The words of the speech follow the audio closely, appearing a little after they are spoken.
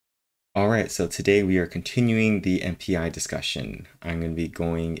All right, so today we are continuing the MPI discussion. I'm going to be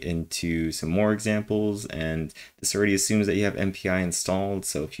going into some more examples, and this already assumes that you have MPI installed,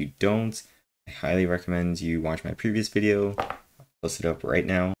 so if you don't, I highly recommend you watch my previous video. I'll post it up right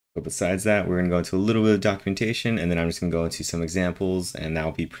now. But besides that, we're going to go into a little bit of documentation, and then I'm just going to go into some examples, and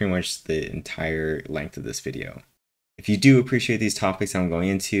that'll be pretty much the entire length of this video. If you do appreciate these topics I'm going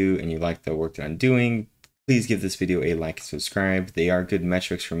into, and you like the work that I'm doing, please give this video a like and subscribe. They are good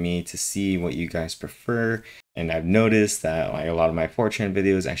metrics for me to see what you guys prefer. And I've noticed that a lot of my Fortran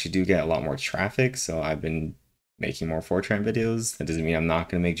videos actually do get a lot more traffic. So I've been making more Fortran videos. That doesn't mean I'm not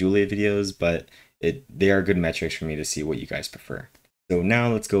going to make Julia videos, but they are good metrics for me to see what you guys prefer. So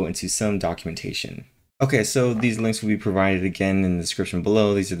now let's go into some documentation. Okay, so these links will be provided again in the description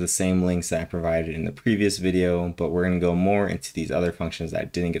below. These are the same links that I provided in the previous video, but we're going to go more into these other functions that I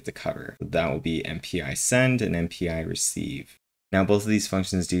didn't get to cover. So that will be MPI send and MPI receive. Now, both of these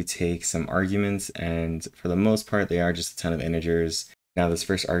functions do take some arguments, and for the most part, they are just a ton of integers. Now, this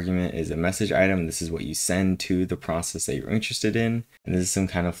first argument is a message item. This is what you send to the process that you're interested in. And this is some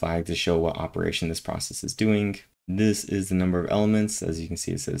kind of flag to show what operation this process is doing. This is the number of elements. As you can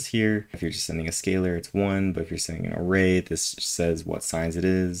see, it says here, if you're just sending a scalar, it's 1, but if you're sending an array, this says what size it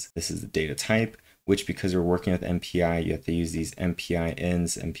is. This is the data type, which because we're working with MPI, you have to use these MPI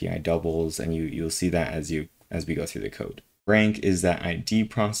ins, MPI doubles, and you'll see that as we go through the code. Rank is that ID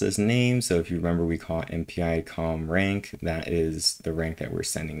process name. So if you remember, we call it MPI com rank. That is the rank that we're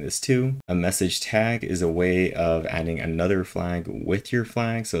sending this to. A message tag is a way of adding another flag with your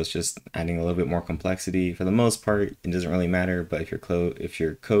flag. So it's just adding a little bit more complexity. For the most part, it doesn't really matter. But if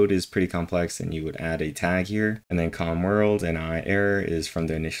your code is pretty complex, then you would add a tag here. And then com world and I error is from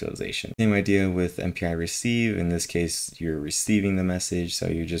the initialization. Same idea with MPI receive. In this case, you're receiving the message. So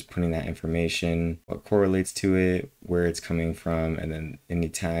you're just putting that information, what correlates to it, where it's coming from, and then any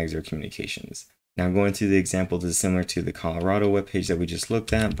tags or communications. Now going through the example, this is similar to the Colorado webpage that we just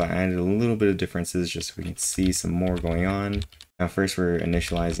looked at, but I added a little bit of differences just so we can see some more going on. Now first we're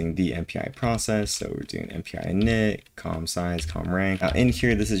initializing the MPI process, so we're doing MPI init, com size, com rank. Now in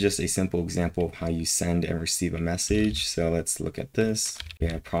here, this is just a simple example of how you send and receive a message. So let's look at this. We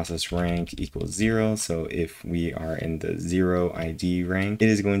have process rank equals 0. So if we are in the 0 ID rank, it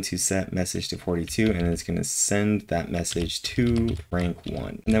is going to set message to 42, and it's going to send that message to rank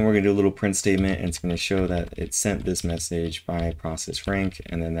 1. And then we're going to do a little print statement, and it's going to show that it sent this message by process rank,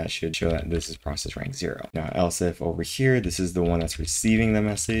 and then that should show that this is process rank 0. Now else if over here, this is the one that's receiving the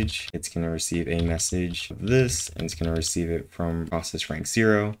message, it's going to receive a message of this, and it's going to receive it from process rank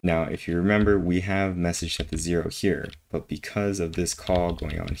 0. Now, if you remember, we have message set to 0 here, but because of this call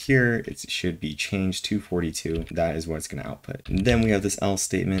going on here, it should be changed to 42. That is what it's going to output. And then we have this else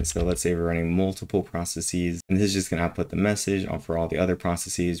statement. So let's say we're running multiple processes, and this is just going to output the message for all the other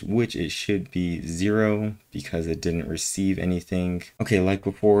processes, which it should be 0 because it didn't receive anything. Okay, like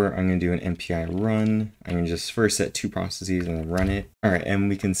before, I'm going to do an MPI run. I'm going to just first set 2 processes and then run it. All right, and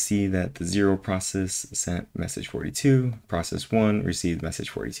we can see that the 0 process sent message 42, process 1 received message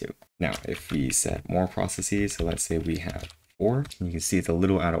 42. Now, if we set more processes, so let's say we have 4, you can see it's a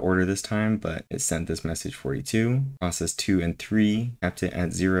little out of order this time, but it sent this message 42. Process 2 and 3 kept it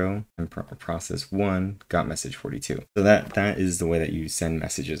at 0, and process 1 got message 42. So that is the way that you send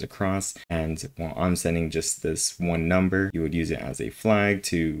messages across. And while I'm sending just this one number, you would use it as a flag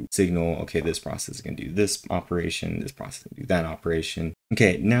to signal, okay, this process is going to do this operation, this process is going to do that operation.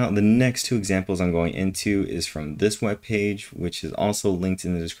 Okay, now the next 2 examples I'm going into is from this web page, which is also linked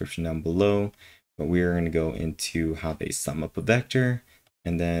in the description down below. But we are going to go into how they sum up a vector,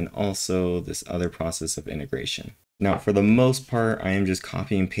 and then also this other process of integration. Now, for the most part, I am just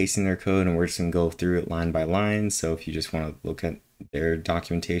copying and pasting their code, and we're just going to go through it line by line. So if you just want to look at their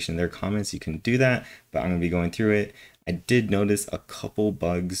documentation, their comments, you can do that, but I'm going to be going through it. I did notice a couple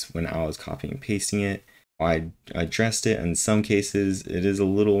bugs when I was copying and pasting it. I addressed it. In some cases, it is a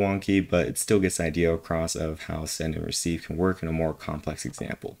little wonky, but it still gets the idea across of how send and receive can work in a more complex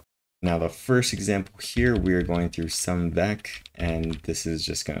example. Now, the first example here, we are going through SumVec, and this is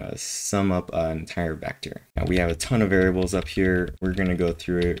just going to sum up an entire vector. Now, we have a ton of variables up here. We're going to go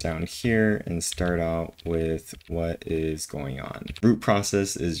through it down here and start out with what is going on. Root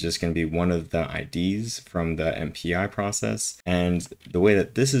process is just going to be one of the IDs from the MPI process. And the way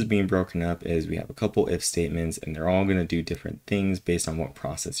that this is being broken up is we have a couple if statements, and they're all going to do different things based on what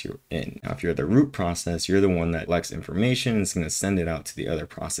process you're in. Now, if you're the root process, you're the one that collects information and is going to send it out to the other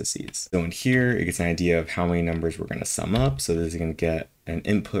processes. processes. So in here, it gets an idea of how many numbers we're going to sum up. So this is going to get an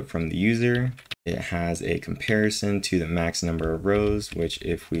input from the user. It has a comparison to the max number of rows, which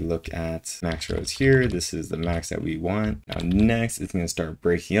if we look at max rows here, this is the max that we want. Now next, it's going to start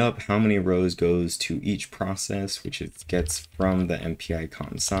breaking up how many rows goes to each process, which it gets from the MPI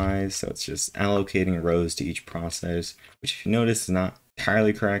com size. So it's just allocating rows to each process, which if you notice is not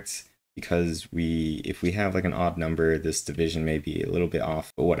entirely correct, because if we have like an odd number, this division may be a little bit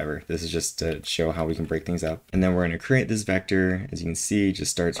off, but whatever. This is just to show how we can break things up. And then we're going to create this vector. As you can see, it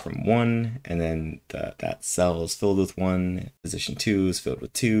just starts from 1, and then that cell is filled with 1, position 2 is filled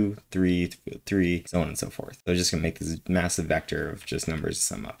with 2, 3 filled with 3, so on and so forth. So just going to make this massive vector of just numbers to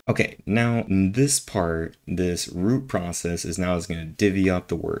sum up. Okay, now in this part, this root process is now going to divvy up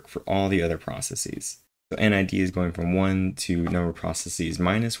the work for all the other processes. So NID is going from 1 to number of processes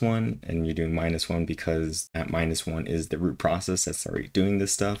 -1, and you're doing -1 because that -1 is the root process that's already doing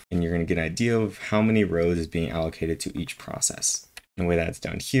this stuff. And you're going to get an idea of how many rows is being allocated to each process. And the way that's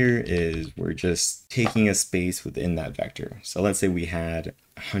done here is we're just taking a space within that vector. So let's say we had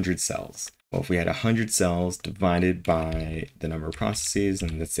 100 cells. Well, if we had 100 cells divided by the number of processes,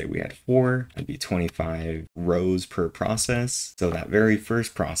 and let's say we had 4, that'd be 25 rows per process. So that very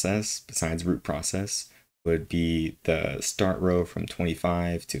first process, besides root process, would be the start row from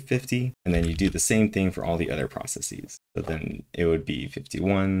 25 to 50, and then you do the same thing for all the other processes. So then it would be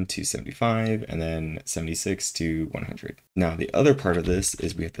 51 to 75, and then 76 to 100. Now the other part of this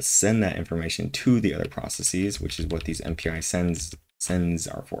is we have to send that information to the other processes, which is what these MPI sends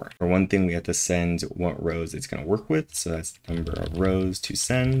are for. For one thing, we have to send what rows it's going to work with, so that's the number of rows to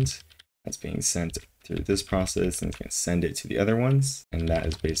send. That's being sent through this process, and it's going to send it to the other ones, and that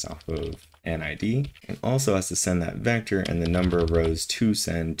is based off of NID, and also has to send that vector and the number of rows to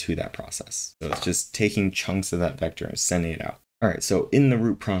send to that process. So it's just taking chunks of that vector and sending it out. All right, so in the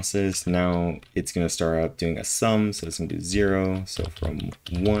root process, now it's going to start up doing a sum, so it's going to do 0, so from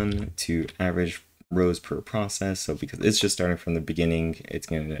 1 to average rows per process. So because it's just starting from the beginning, it's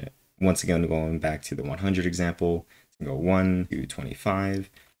going to, once again, going back to the 100 example, it's going to go 1 to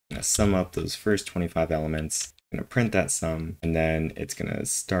 25. Going to sum up those first 25 elements, going to print that sum, and then it's going to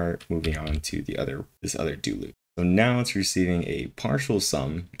start moving on to this other do loop. So now it's receiving a partial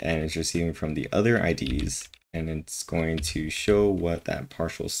sum, and it's receiving from the other IDs, and it's going to show what that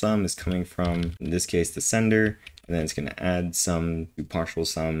partial sum is coming from, in this case the sender, and then it's going to add sum to partial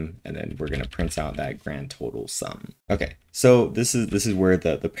sum, and then we're going to print out that grand total sum. Okay, so this is where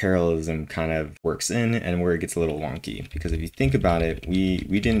the parallelism kind of works in, and where it gets a little wonky, because if you think about it, we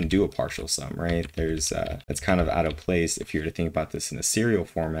didn't do a partial sum, right? That's kind of out of place if you were to think about this in a serial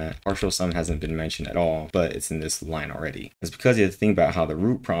format. Partial sum hasn't been mentioned at all, but it's in this line already. It's because you have to think about how the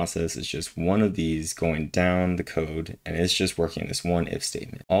root process is just one of these going down the code, and it's just working this one if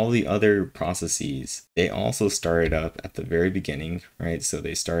statement. All the other processes, they also started up at the very beginning, right? So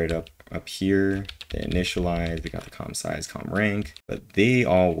they started up here, they initialized, they got the com size, com rank, but they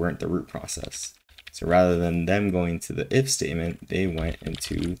all weren't the root process. So rather than them going to the if statement, they went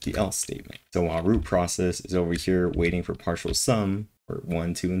into the else statement. So while root process is over here waiting for partial sum, or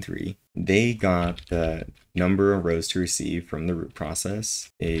 1, 2, and 3, they got the number of rows to receive from the root process.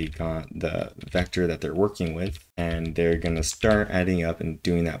 They got the vector that they're working with, and they're going to start adding up and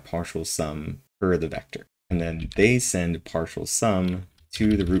doing that partial sum per the vector. And then they send partial sum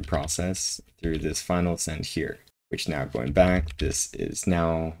to the root process through this final send here, which now going back, this is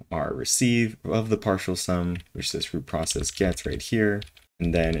now our receive of the partial sum, which this root process gets right here.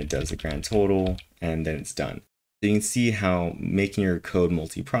 And then it does a grand total, and then it's done. So you can see how making your code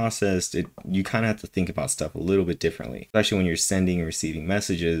multi-processed, you kind of have to think about stuff a little bit differently, especially when you're sending and receiving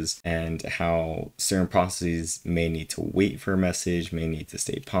messages, and how certain processes may need to wait for a message, may need to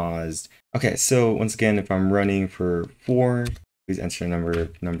stay paused. Okay, so once again, if I'm running for 4, please enter a number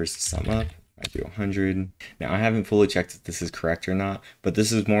of numbers to sum up. I do 100. Now I haven't fully checked if this is correct or not, but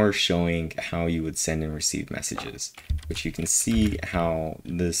this is more showing how you would send and receive messages, which you can see how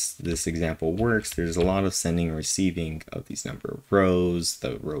this example works. There's a lot of sending and receiving of these number of rows,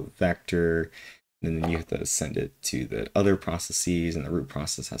 the row vector, and then you have to send it to the other processes, and the root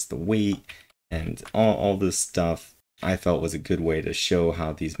process has to wait, and all this stuff I felt was a good way to show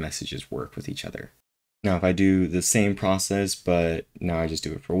how these messages work with each other. Now, if I do the same process, but now I just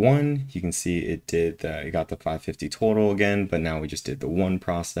do it for 1, you can see it got the 550 total again, but now we just did the 1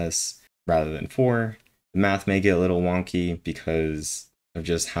 process rather than 4. The math may get a little wonky because of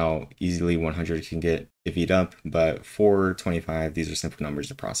just how easily 100 can get divvied up, but 4, 25, these are simple numbers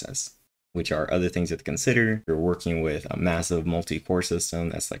to process. which are other things you have to consider. You're working with a massive multi-core system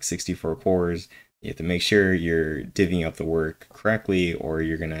that's like 64 cores. You have to make sure you're divvying up the work correctly, or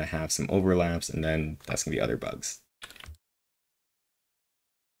you're going to have some overlaps, and then that's going to be other bugs.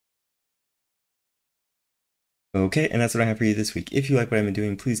 Okay, and that's what I have for you this week. If you like what I've been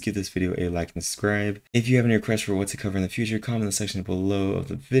doing, please give this video a like and subscribe. If you have any requests for what to cover in the future, comment in the section below of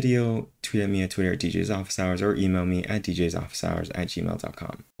the video, tweet at me at Twitter at djsofficehours, or email me at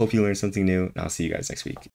djsofficehours@gmail.com. Hope you learned something new, and I'll see you guys next week.